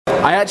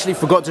I actually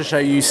forgot to show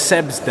you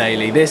Seb's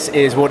daily. This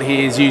is what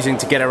he is using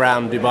to get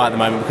around Dubai at the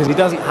moment because he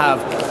doesn't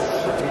have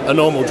a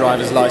normal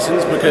driver's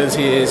license because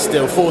he is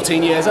still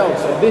 14 years old.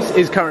 So this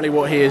is currently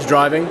what he is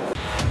driving.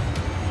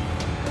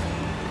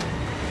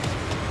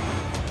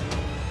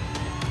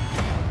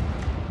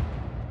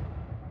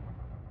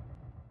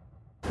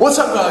 What's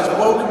up guys,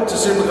 welcome to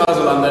Supercars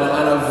of London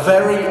and a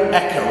very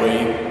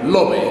echoey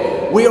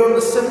lobby. We are on the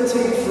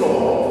 17th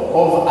floor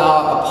of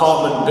our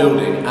apartment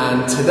building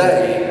and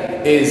today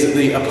is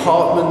the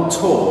apartment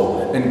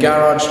tour and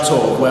garage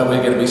tour where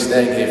we're going to be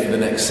staying here for the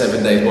next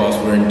 7 days whilst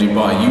we're in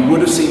Dubai. You would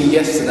have seen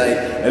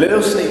yesterday a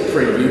little sneak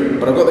preview,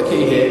 but I've got the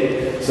key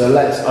here, so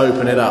let's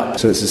open it up.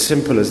 So it's as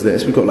simple as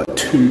this. We've got like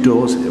 2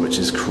 doors here, which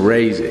is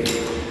crazy.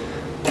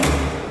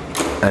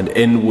 And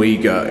in we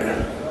go.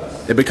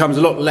 It becomes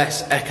a lot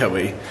less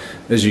echoey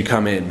as you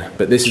come in,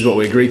 but this is what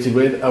we're greeted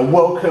with. A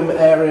welcome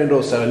area and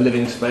also a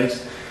living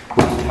space,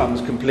 which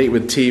comes complete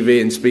with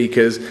TV and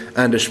speakers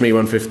and a Shmi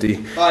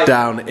 150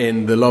 down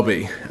in the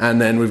lobby.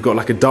 And then we've got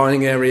like a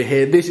dining area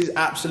here. This is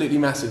absolutely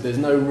massive. There's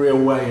no real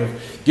way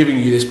of giving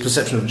you this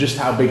perception of just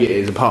how big it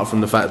is, apart from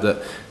the fact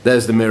that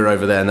there's the mirror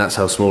over there and that's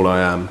how small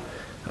I am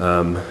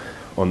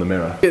on the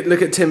mirror.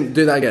 Look at Tim,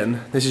 do that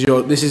again. This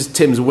is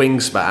Tim's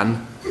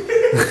wingspan.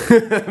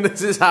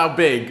 This is how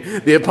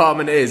big the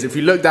apartment is. If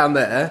you look down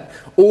there,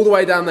 all the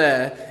way down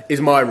there is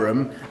my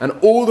room, and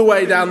all the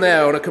way down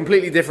there on a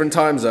completely different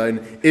time zone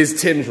is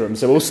Tim's room.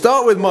 So we'll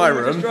start with my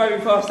room. Just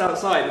driving past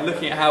outside and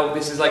looking at how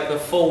this is like the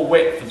full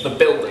width of the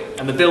building,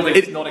 and the building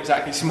is not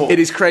exactly small. It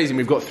is crazy.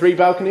 We've got 3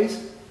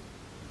 balconies.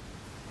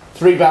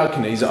 3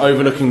 balconies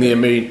overlooking the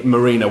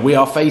marina. We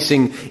are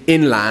facing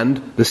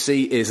inland. The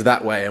sea is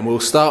that way, and we'll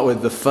start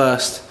with the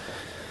first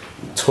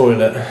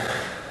toilet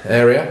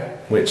area,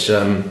 which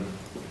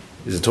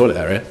is a toilet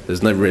area.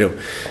 There's no real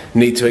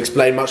need to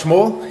explain much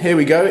more. Here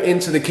we go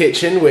into the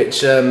kitchen,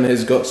 which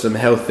has got some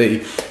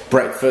healthy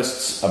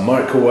breakfasts, a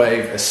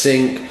microwave, a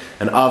sink,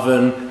 an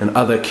oven, and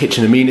other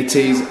kitchen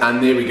amenities.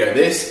 And there we go.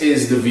 This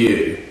is the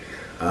view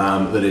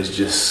that is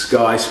just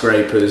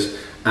skyscrapers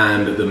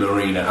and the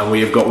marina. And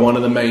we have got one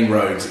of the main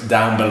roads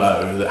down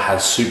below that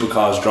has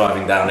supercars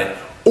driving down it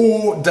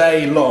all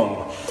day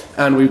long.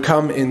 And we've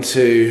come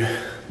into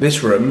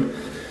this room,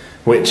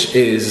 which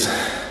is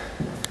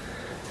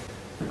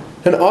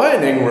an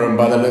ironing room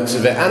by the looks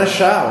of it, and a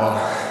shower.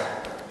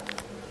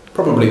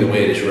 Probably the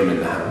weirdest room in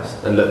the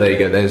house. And look, there you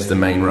go, there's the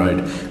main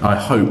road. I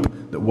hope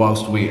that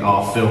whilst we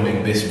are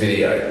filming this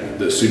video,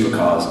 that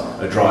supercars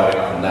are driving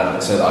up and down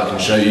it so that I can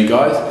show you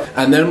guys.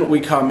 And then we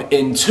come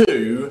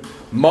into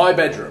my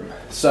bedroom.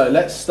 So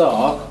let's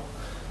start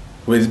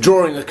with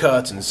drawing the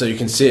curtains so you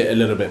can see it a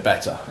little bit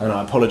better. And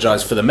I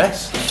apologise for the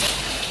mess.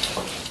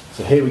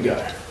 So here we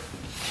go.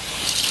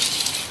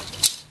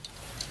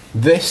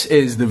 This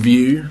is the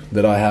view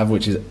that I have,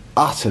 which is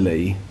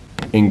utterly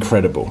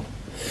incredible.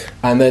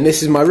 And then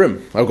this is my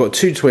room. I've got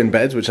 2 twin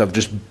beds, which I've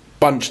just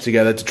bunched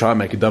together to try and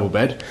make a double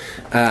bed.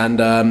 And,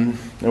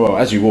 well,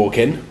 as you walk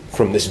in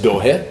from this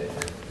door here,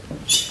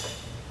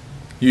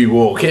 you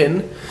walk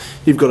in,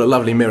 you've got a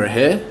lovely mirror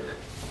here.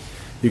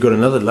 You've got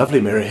another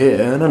lovely mirror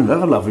here and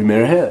another lovely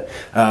mirror here.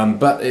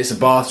 But it's a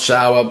bath,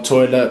 shower,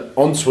 toilet,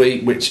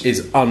 ensuite, which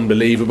is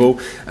unbelievable.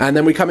 And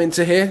then we come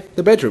into here,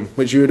 the bedroom,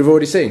 which you would have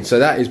already seen. So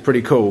that is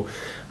pretty cool.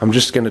 I'm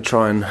just going to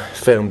try and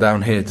film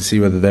down here to see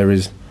whether there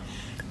is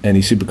any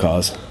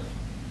supercars.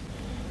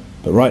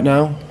 But right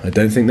now, I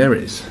don't think there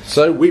is.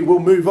 So we will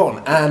move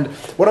on. And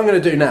what I'm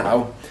going to do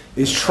now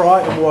is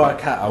try and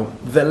work out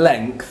the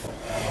length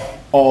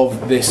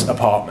of this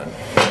apartment.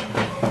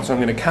 So I'm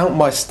going to count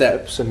my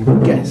steps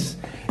and guess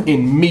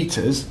in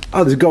meters.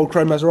 Oh, there's a gold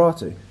chrome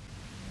Maserati.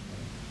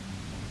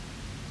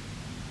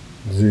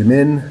 Zoom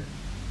in.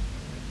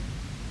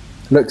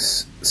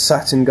 Looks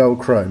satin gold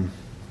chrome.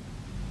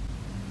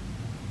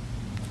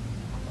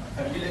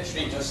 Have you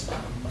literally just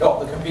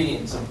got the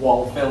convenience of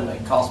while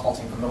filming car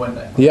spotting from the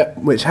window? Yep,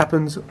 which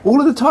happens all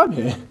of the time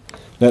here.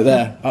 Look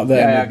there, up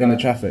there in the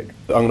traffic.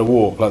 I'm going to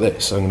walk like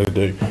this. I'm going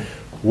to do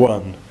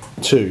 1,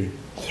 2,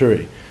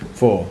 3,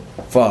 4,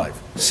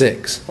 5,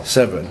 6,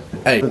 7,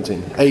 8,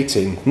 17,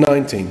 18,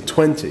 19,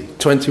 20,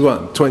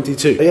 21,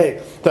 22,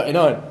 28,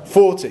 39,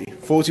 40,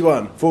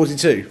 41,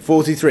 42,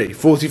 43,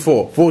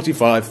 44,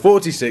 45,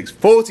 46,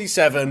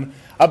 47,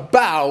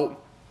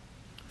 about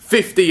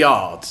 50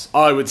 yards,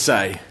 I would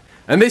say.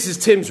 And this is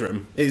Tim's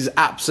room. It is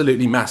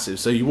absolutely massive.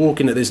 So you walk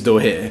in at this door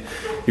here,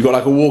 you've got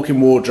like a walk-in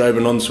wardrobe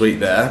and ensuite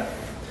there.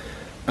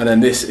 And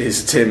then this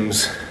is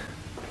Tim's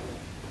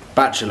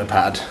bachelor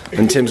pad.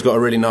 And Tim's got a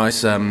really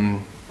nice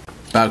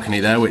balcony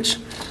there, which...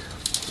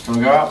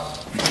 Wanna go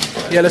out?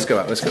 Yeah, let's go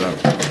out, let's go out.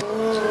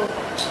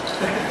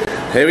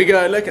 Here we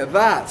go, look at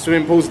that.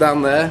 Swimming pool's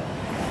down there.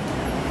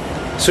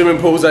 Swimming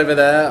pool's over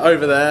there,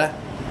 over there.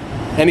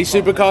 Any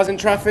supercars in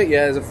traffic?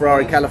 Yeah, there's a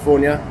Ferrari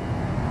California.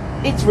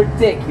 It's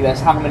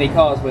ridiculous how many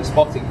cars we're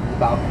spotting from the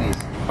balconies.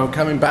 I'm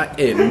coming back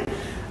in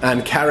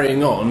and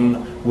carrying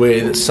on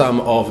with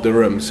some of the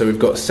rooms. So we've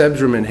got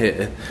Seb's room in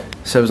here.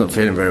 Seb's not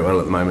feeling very well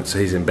at the moment, so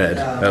he's in bed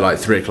at like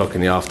 3 o'clock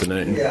in the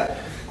afternoon. Yeah.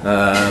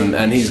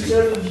 And he's...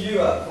 Turn the view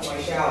up for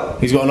my shower.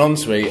 He's got an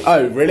ensuite.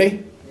 Oh,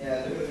 really?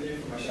 Yeah, look at the view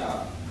from my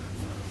shower.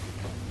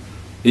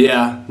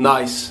 Yeah,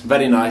 nice.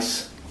 Very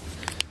nice.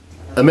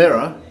 A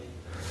mirror?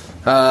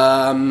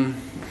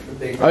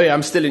 Oh yeah,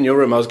 I'm still in your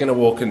room. I was going to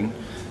walk and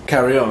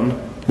carry on.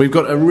 We've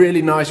got a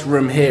really nice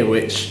room here,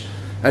 which,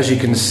 as you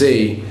can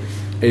see,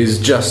 is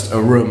just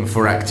a room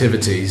for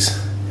activities.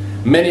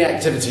 Many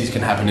activities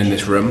can happen in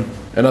this room.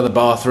 Another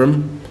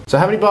bathroom. So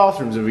how many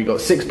bathrooms have we got?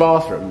 6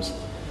 bathrooms.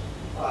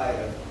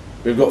 5.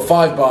 We've got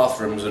 5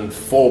 bathrooms and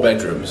 4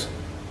 bedrooms.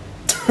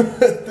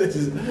 This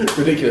is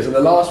ridiculous. And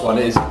the last one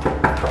is...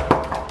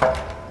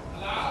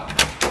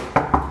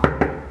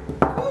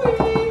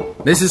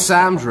 This is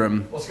Sam's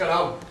room. What's going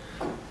on?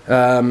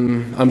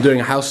 I'm doing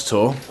a house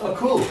tour. Oh,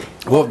 cool.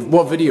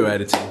 What video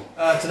editing?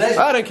 Today's...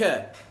 I don't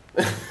care.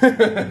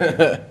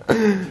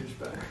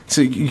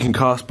 So you can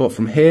car spot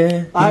from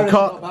here. I haven't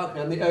got a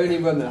balcony. I'm the only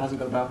room that hasn't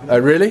got a balcony. Oh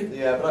really?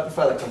 Yeah, but I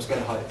prefer that comes scared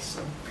of heights.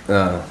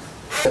 So.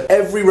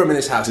 Every room in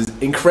this house is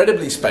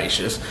incredibly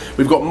spacious.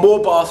 We've got more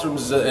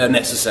bathrooms than are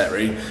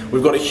necessary.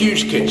 We've got a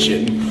huge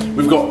kitchen.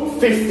 We've got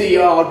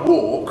 50-yard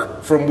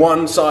walk from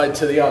one side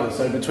to the other.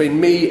 So between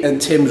me and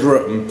Tim's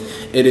room,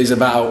 it is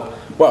about,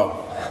 well,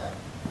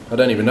 I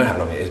don't even know how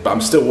long it is, but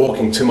I'm still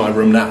walking to my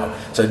room now.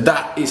 So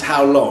that is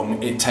how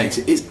long it takes.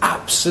 It's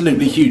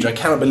absolutely huge. I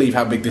cannot believe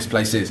how big this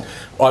place is.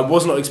 I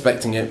was not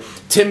expecting it.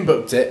 Tim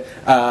booked it,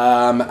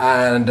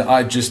 and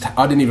I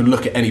didn't even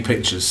look at any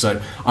pictures.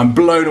 So I'm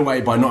blown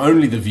away by not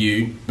only the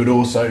view, but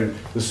also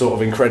the sort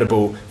of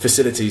incredible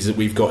facilities that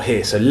we've got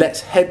here. So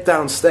let's head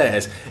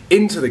downstairs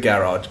into the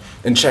garage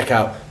and check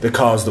out the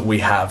cars that we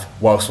have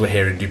whilst we're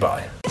here in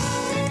Dubai.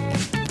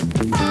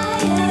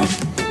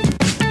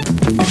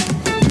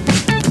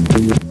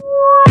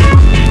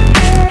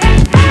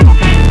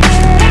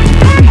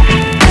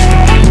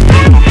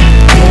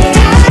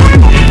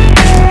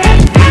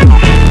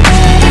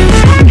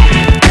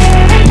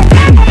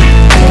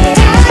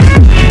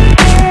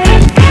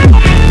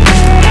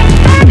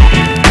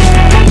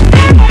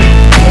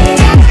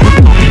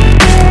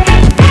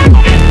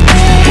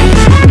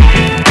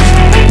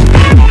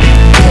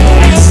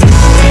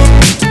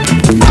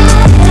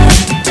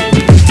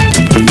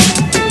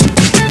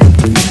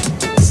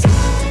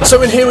 So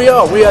here we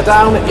are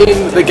down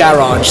in the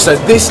garage. So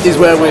this is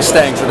where we're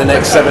staying for the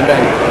next 7 days.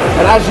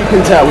 And as you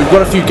can tell, we've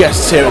got a few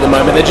guests here at the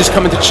moment. They're just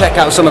coming to check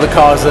out some of the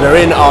cars that are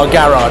in our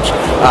garage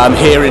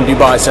here in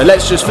Dubai. So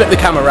let's just flip the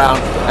camera around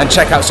and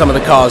check out some of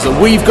the cars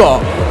that we've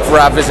got for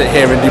our visit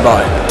here in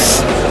Dubai.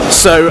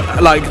 So,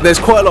 like, there's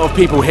quite a lot of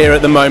people here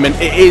at the moment.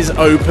 It is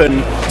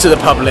open to the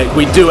public.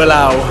 We do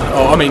allow,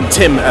 or I mean,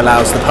 Tim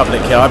allows the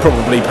public here. I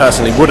probably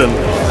personally wouldn't.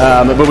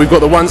 But we've got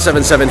the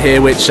 177 here,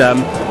 which a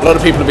lot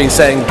of people have been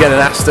saying get an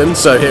Aston.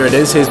 So here it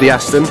is. Here's the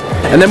Aston.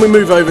 And then we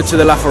move over to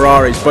the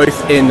LaFerraris,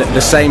 both in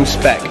the same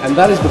spec. And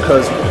that is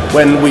because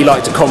when we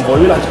like to convoy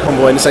in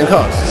the same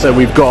cars. So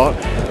we've got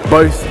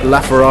both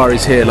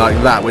LaFerraris here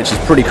like that, which is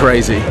pretty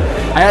crazy.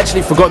 I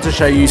actually forgot to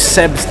show you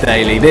Seb's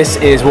daily. This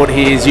is what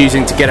he is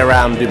using to get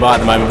around Dubai at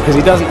the moment, because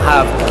he doesn't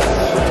have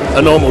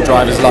a normal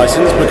driver's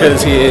license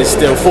because he is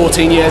still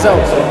 14 years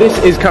old. So this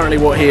is currently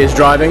what he is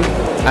driving,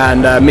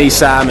 and me,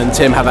 Sam and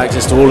Tim have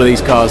access to all of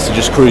these cars to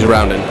just cruise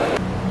around in.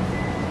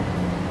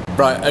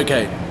 Right,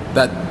 okay,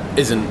 that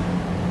isn't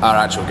our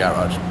actual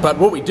garage. But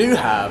what we do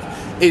have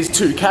is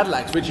 2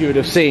 Cadillacs, which you would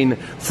have seen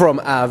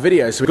from our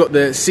video. So we've got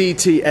the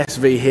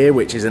CTSV here,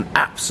 which is an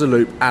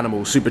absolute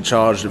animal,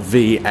 supercharged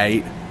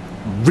V8.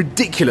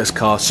 Ridiculous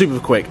car, super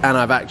quick, and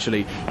I've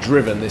actually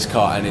driven this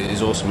car and it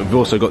is awesome. We've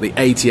also got the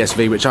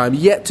ATSV, which I am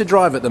yet to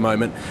drive at the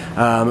moment,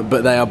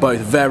 but they are both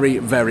very,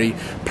 very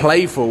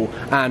playful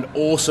and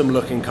awesome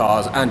looking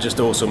cars, and just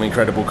awesome,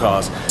 incredible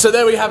cars. So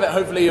there we have it.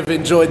 Hopefully you've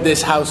enjoyed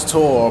this house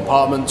tour or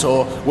apartment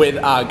tour with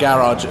our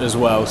garage as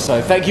well.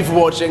 So thank you for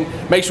watching.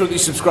 Make sure that you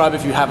subscribe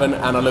if you haven't,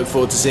 and I look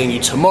forward to seeing you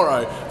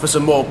tomorrow for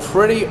some more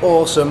pretty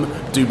awesome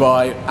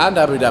Dubai and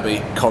Abu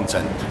Dhabi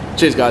content.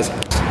 Cheers, guys.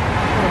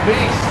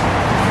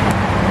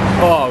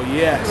 Oh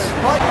yes.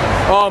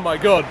 Oh my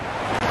god.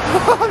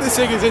 This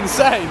thing is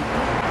insane.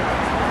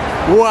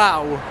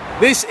 Wow.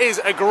 This is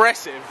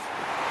aggressive.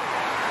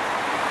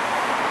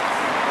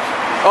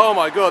 Oh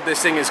my god,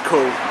 this thing is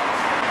cool.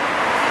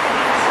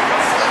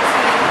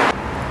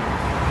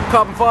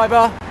 Carbon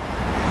fiber.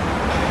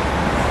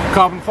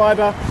 Carbon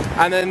fiber.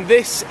 And then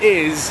this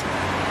is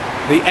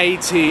the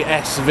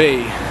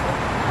ATSV.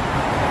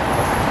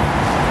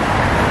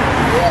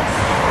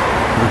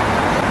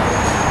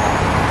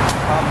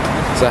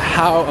 So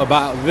how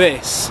about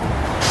this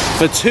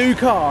for 2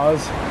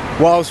 cars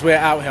whilst we're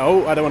out here?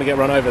 Oh, I don't want to get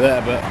run over there,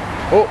 but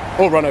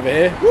or run over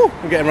here. Woo,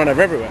 I'm getting run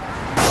over everywhere.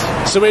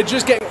 So we're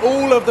just getting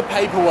all of the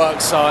paperwork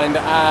signed,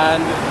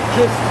 and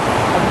just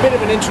a bit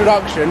of an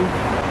introduction.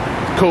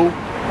 Cool,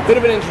 bit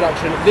of an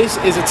introduction. This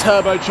is a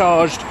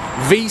turbocharged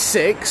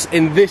V6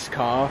 in this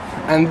car,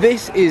 and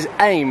this is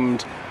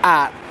aimed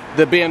at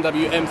the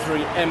BMW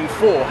M3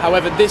 M4.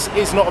 However, this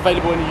is not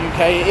available in the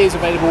UK. It is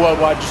available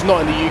worldwide, just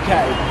not in the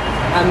UK.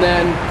 And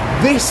then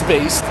this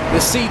beast, the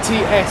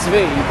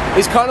CTSV,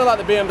 is kind of like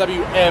the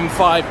BMW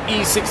M5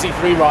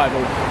 E63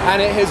 rival,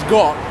 and it has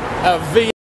got V